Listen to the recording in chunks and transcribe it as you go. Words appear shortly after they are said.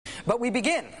But we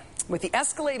begin with the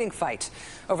escalating fight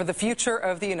over the future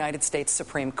of the United States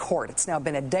Supreme Court. It's now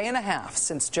been a day and a half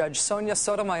since Judge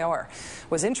Sotomayor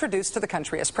was introduced to the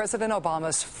country as President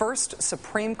Obama's first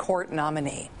Supreme Court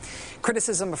nominee.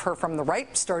 Criticism of her from the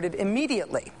right started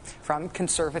immediately from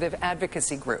conservative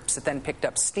advocacy groups. It then picked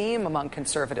up steam among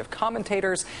conservative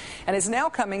commentators and is now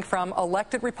coming from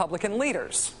elected Republican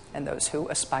leaders and those who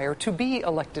aspire to be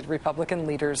elected Republican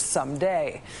leaders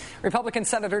someday. Republican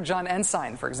Senator John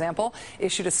Ensign, for example,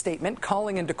 issued a statement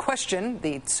calling into question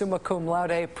the summa cum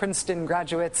laude Princeton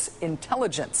graduate's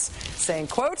intelligence, saying,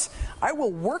 quote, "I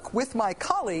will work with my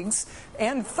colleagues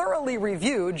and thoroughly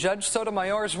review Judge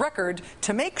Sotomayor's record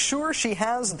to make sure she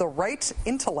has the right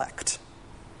intellect."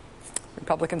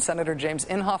 Republican Senator James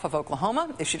Inhofe of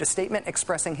Oklahoma issued a statement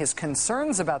expressing his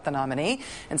concerns about the nominee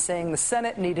and saying the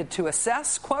Senate needed to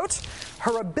assess, quote,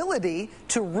 "her ability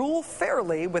to rule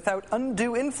fairly without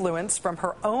undue influence from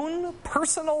her own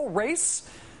personal race,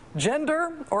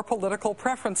 gender, or political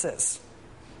preferences."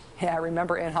 Yeah, I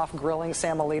remember Inhofe grilling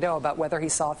Sam Alito about whether he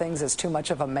saw things as too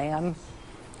much of a man,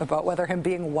 about whether him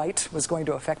being white was going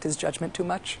to affect his judgment too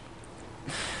much.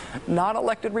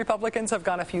 Non-elected Republicans have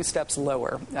gone a few steps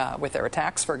lower with their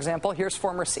attacks. For example, here's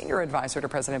former senior advisor to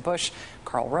President Bush,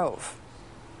 Karl Rove.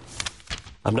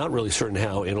 I'm not really certain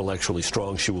how intellectually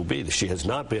strong she will be. She has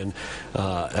not been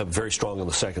very strong on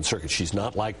the Second Circuit. She's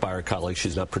not liked by her colleagues.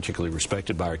 She's not particularly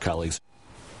respected by her colleagues.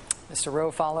 Mr.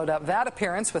 Rove followed up that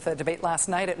appearance with a debate last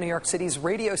night at New York City's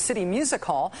Radio City Music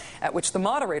Hall, at which the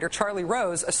moderator, Charlie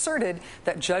Rose, asserted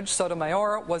that Judge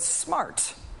Sotomayor was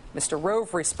smart. Mr.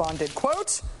 Rove responded,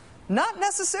 quote, "Not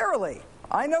necessarily.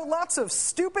 I know lots of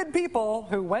stupid people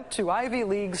who went to Ivy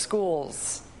League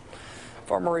schools."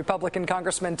 Former Republican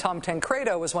Congressman Tom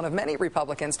Tancredo was one of many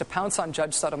Republicans to pounce on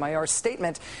Judge Sotomayor's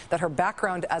statement that her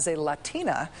background as a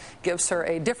Latina gives her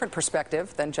a different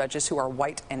perspective than judges who are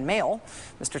white and male.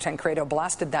 Mr. Tancredo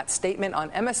blasted that statement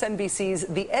on MSNBC's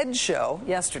The Ed Show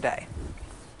yesterday.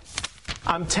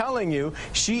 I'm telling you,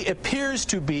 she appears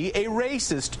to be a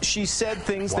racist. She said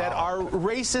things that are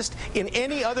racist in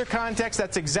any other context.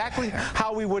 That's exactly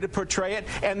how we would portray it.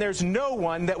 And there's no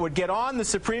one that would get on the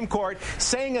Supreme Court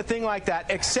saying a thing like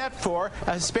that except for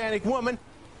a Hispanic woman.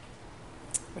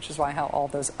 Which is why how all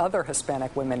those other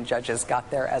Hispanic women judges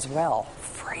got there as well.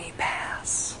 Free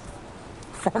pass.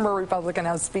 Former Republican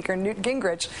House Speaker Newt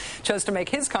Gingrich chose to make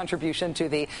his contribution to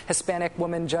the Hispanic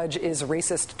woman judge is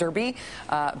racist derby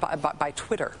by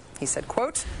Twitter. He said,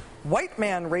 quote, "White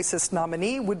man racist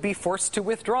nominee would be forced to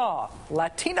withdraw.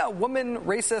 Latina woman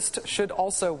racist should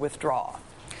also withdraw."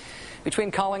 Between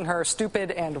calling her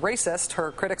stupid and racist,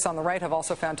 her critics on the right have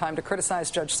also found time to criticize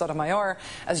Judge Sotomayor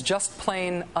as just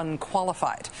plain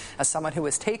unqualified, as someone who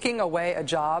is taking away a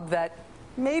job that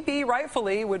maybe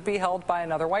rightfully would be held by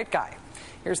another white guy.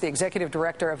 Here's the executive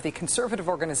director of the conservative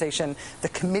organization, the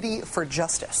Committee for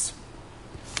Justice.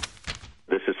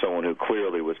 This is someone who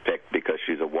clearly was picked because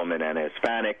she's a woman and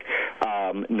Hispanic,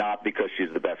 not because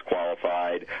she's the best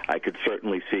qualified. I could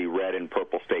certainly see red and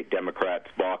purple state Democrats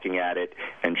balking at it,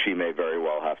 and she may very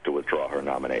well have to withdraw her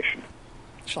nomination.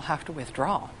 She'll have to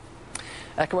withdraw.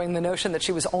 Echoing the notion that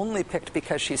she was only picked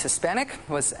because she's Hispanic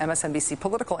was MSNBC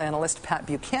political analyst Pat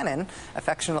Buchanan,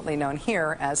 affectionately known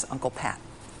here as Uncle Pat.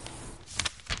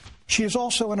 She is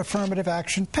also an affirmative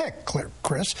action pick,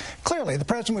 Chris. Clearly, the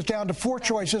president was down to 4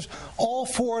 choices, all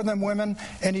 4 of them women,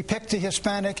 and he picked a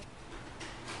Hispanic.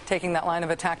 Taking that line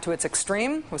of attack to its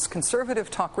extreme was conservative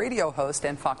talk radio host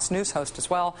and Fox News host as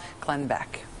well, Glenn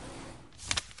Beck.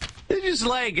 It's just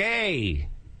like, hey,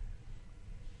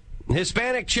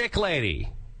 Hispanic chick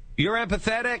lady, you're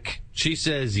empathetic? She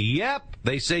says, yep.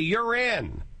 They say, you're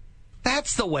in.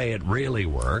 That's the way it really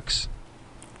works.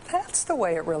 That's the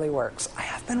way it really works. I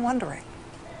have been wondering.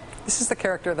 This is the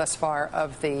character thus far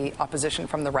of the opposition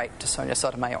from the right to Sonia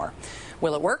Sotomayor.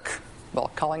 Will it work? Will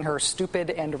calling her stupid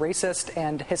and racist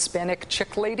and Hispanic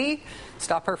chick lady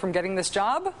stop her from getting this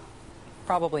job?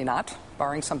 Probably not.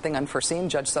 Barring something unforeseen,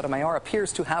 Judge Sotomayor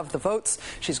appears to have the votes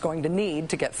she's going to need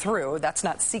to get through. That's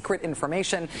not secret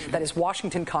information. That is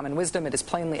Washington common wisdom. It is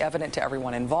plainly evident to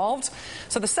everyone involved.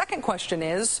 So the second question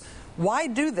is, why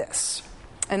do this?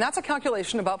 And that's a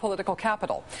calculation about political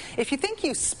capital. If you think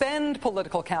you spend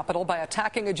political capital by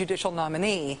attacking a judicial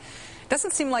nominee, it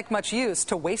doesn't seem like much use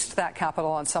to waste that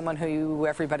capital on someone who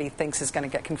everybody thinks is going to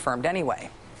get confirmed anyway.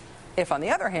 If, on the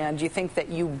other hand, you think that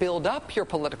you build up your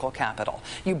political capital,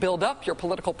 you build up your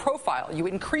political profile, you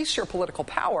increase your political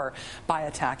power by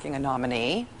attacking a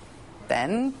nominee,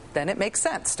 then it makes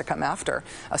sense to come after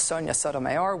a Sonia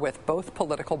Sotomayor with both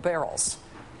political barrels.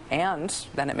 And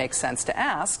then it makes sense to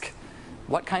ask,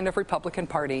 what kind of Republican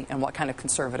Party and what kind of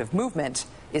conservative movement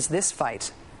is this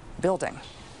fight building.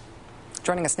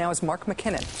 Joining us now is Mark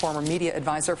McKinnon, former media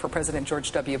advisor for President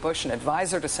George W. Bush and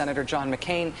advisor to Senator John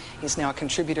McCain. He's now a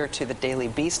contributor to the Daily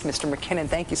Beast. Mr. McKinnon,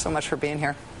 thank you so much for being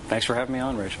here. Thanks for having me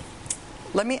on, Rachel.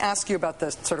 Let me ask you about the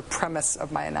sort of premise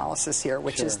of my analysis here,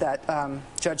 which is that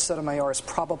Judge Sotomayor is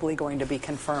probably going to be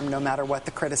confirmed no matter what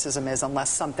the criticism is, unless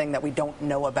something that we don't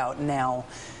know about now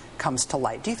comes to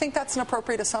light. Do you think that's an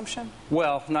appropriate assumption?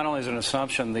 Well, not only is it an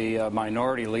assumption, the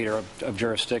minority leader of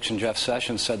jurisdiction, Jeff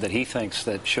Sessions, said that he thinks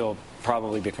that she'll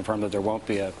probably be confirmed, that there won't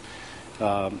be a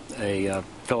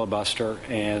filibuster,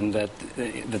 and that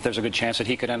there's a good chance that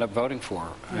he could end up voting for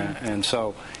her. And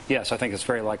so, yes, I think it's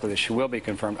very likely that she will be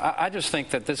confirmed. I just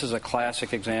think that this is a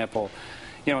classic example.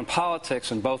 You know, in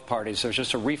politics in both parties, there's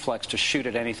just a reflex to shoot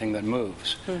at anything that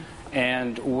moves.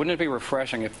 And wouldn't it be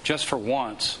refreshing if just for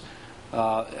once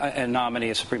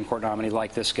a Supreme Court nominee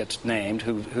like this gets named,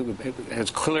 who has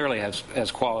clearly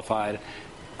has qualified,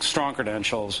 strong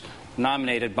credentials,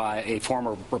 nominated by a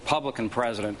former Republican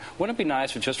president? Wouldn't it be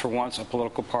nice if just for once a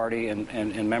political party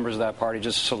and members of that party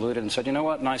just saluted and said, you know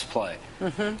what, nice play?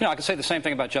 You know, I could say the same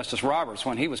thing about Justice Roberts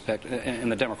when he was picked in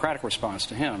the Democratic response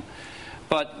to him.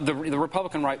 But the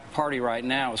Republican Party right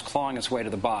now is clawing its way to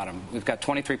the bottom. We've got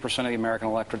 23% of the American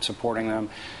electorate supporting them,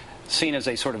 seen as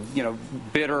a sort of, you know,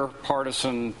 bitter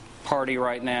partisan party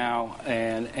right now,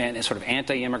 and a sort of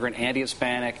anti-immigrant,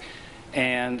 anti-Hispanic.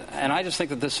 And I just think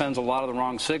that this sends a lot of the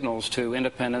wrong signals to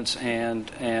independents and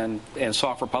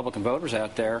soft Republican voters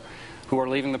out there who are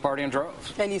leaving the party in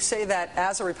droves. And you say that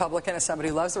as a Republican, as somebody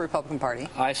who loves the Republican Party.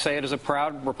 I say it as a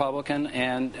proud Republican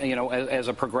and, you know, as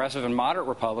a progressive and moderate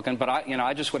Republican. But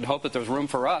I just would hope that there's room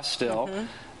for us still.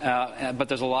 But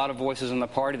there's a lot of voices in the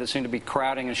party that seem to be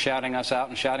crowding and shouting us out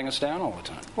and shouting us down all the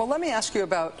time. Well, let me ask you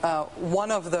about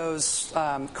one of those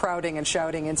crowding and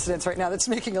shouting incidents right now that's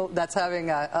been getting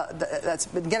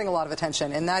a lot of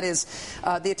attention, and that is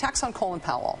the attacks on Colin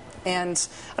Powell. And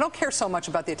I don't care so much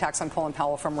about the attacks on Colin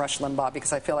Powell from Rush Limbaugh,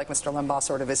 because I feel like Mr. Limbaugh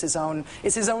sort of is his own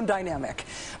dynamic.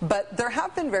 But there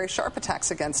have been very sharp attacks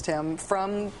against him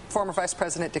from former Vice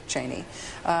President Dick Cheney.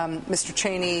 Mr.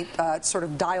 Cheney sort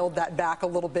of dialed that back a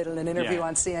little bit in an interview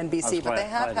on CNBC, but they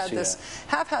have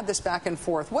had this back and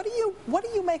forth. What do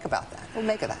you make about that? What do you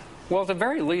make of that? Well, at the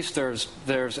very least, there's.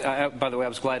 By the way, I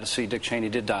was glad to see Dick Cheney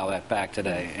did dial that back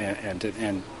today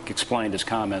and explained his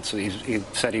comments. He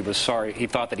said he was sorry. He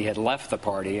thought that he had left the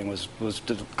party and was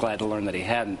glad to learn that he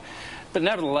hadn't. But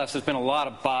nevertheless, there's been a lot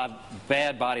of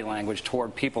bad body language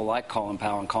toward people like Colin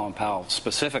Powell and Colin Powell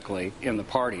specifically in the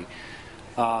party.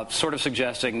 Sort of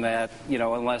suggesting that, you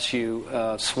know, unless you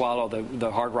swallow the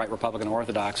hard right Republican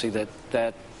orthodoxy,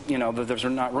 that you know, that there's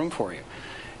not room for you.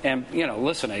 And, you know,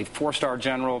 listen, a four-star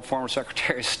general, former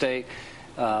Secretary of State,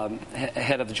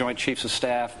 head of the Joint Chiefs of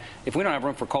Staff, if we don't have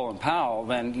room for Colin Powell,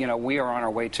 then, you know, we are on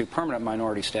our way to permanent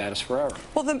minority status forever.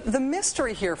 Well, the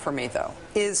mystery here for me, though,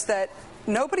 is that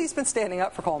nobody's been standing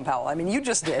up for Colin Powell. I mean, you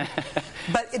just did.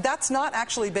 But that's not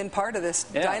actually been part of this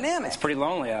dynamic. It's pretty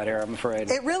lonely out here, I'm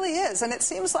afraid. It really is. And it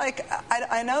seems like,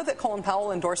 I know that Colin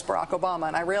Powell endorsed Barack Obama,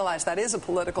 and I realize that is a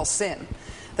political sin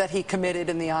that he committed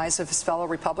in the eyes of his fellow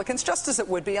Republicans, just as it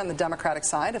would be on the Democratic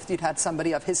side if you'd had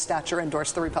somebody of his stature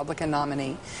endorse the Republican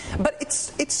nominee. But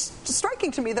it's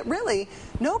striking to me that really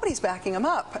nobody's backing him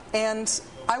up. And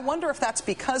I wonder if that's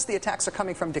because the attacks are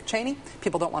coming from Dick Cheney,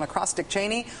 people don't want to cross Dick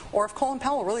Cheney, or if Colin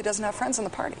Powell really doesn't have friends in the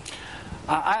party.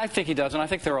 I think he does, and I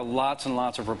think there are lots and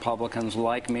lots of Republicans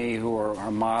like me who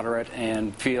are moderate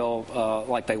and feel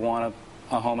like they want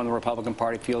a home in the Republican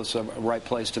Party, feel it's a right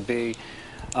place to be.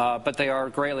 But they are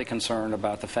greatly concerned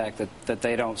about the fact that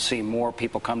they don't see more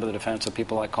people come to the defense of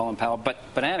people like Colin Powell. But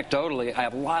anecdotally, I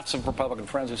have lots of Republican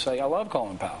friends who say, I love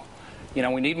Colin Powell. You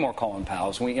know, we need more Colin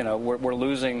Powells. We're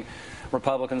losing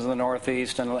Republicans in the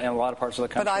Northeast and a lot of parts of the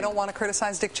country. But I don't want to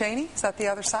criticize Dick Cheney? Is that the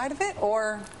other side of it?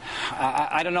 Or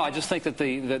I don't know. I just think that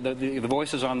the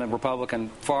voices on the Republican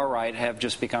far right have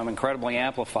just become incredibly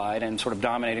amplified and sort of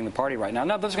dominating the party right now.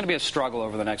 Now, there's going to be a struggle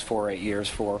over the next 4 or 8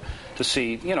 years to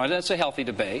see, you know, it's a healthy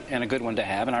debate and a good one to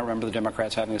have. And I remember the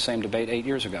Democrats having the same debate 8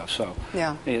 years ago. So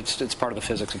yeah, it's part of the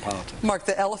physics of politics. Mark,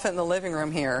 the elephant in the living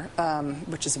room here,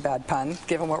 which is a bad pun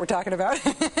given what we're talking about,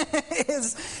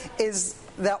 is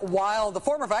that while the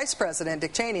former vice president,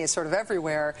 Dick Cheney, is sort of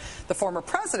everywhere, the former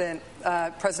president,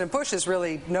 President Bush, is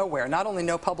really nowhere. Not only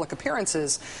no public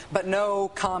appearances, but no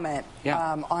comment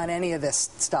on any of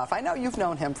this stuff. I know you've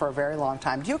known him for a very long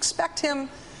time. Do you expect him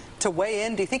to weigh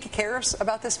in? Do you think he cares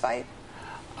about this fight?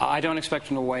 I don't expect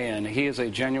him to weigh in. He is a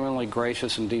genuinely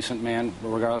gracious and decent man,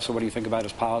 regardless of what you think about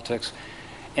his politics.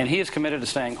 And he is committed to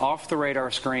staying off the radar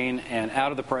screen and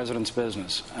out of the president's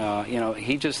business. You know,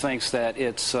 he just thinks that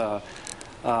it's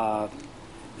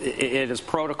it is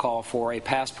protocol for a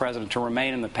past president to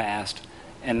remain in the past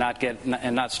and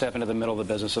not step into the middle of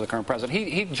the business of the current president.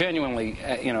 He genuinely,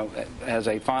 has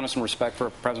a fondness and respect for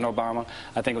President Obama.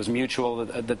 I think it was mutual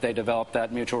that they developed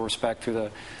that mutual respect through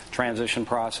the transition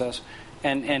process.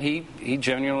 And he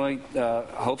genuinely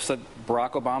hopes that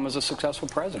Barack Obama is a successful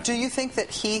president. Do you think that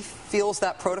he feels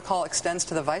that protocol extends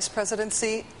to the vice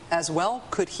presidency as well?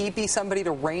 Could he be somebody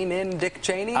to rein in Dick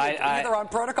Cheney, either on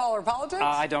protocol or politics?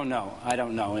 I don't know.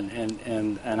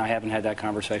 And I haven't had that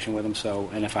conversation with him.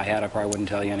 And if I had, I probably wouldn't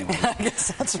tell you anyway. I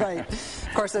guess that's right. Of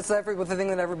course, that's the thing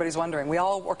that everybody's wondering. We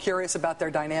all were curious about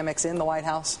their dynamics in the White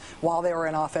House while they were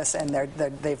in office, and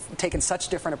they've taken such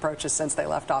different approaches since they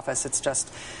left office. It's just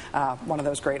one of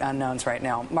those great unknowns right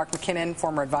now. Mark McKinnon,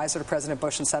 former advisor to President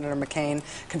Bush and Senator McCain,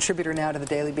 contributor now to the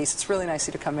Daily Beast. It's really nice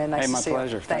of you to come in. Nice to see you. My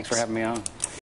pleasure. Thanks for having me on.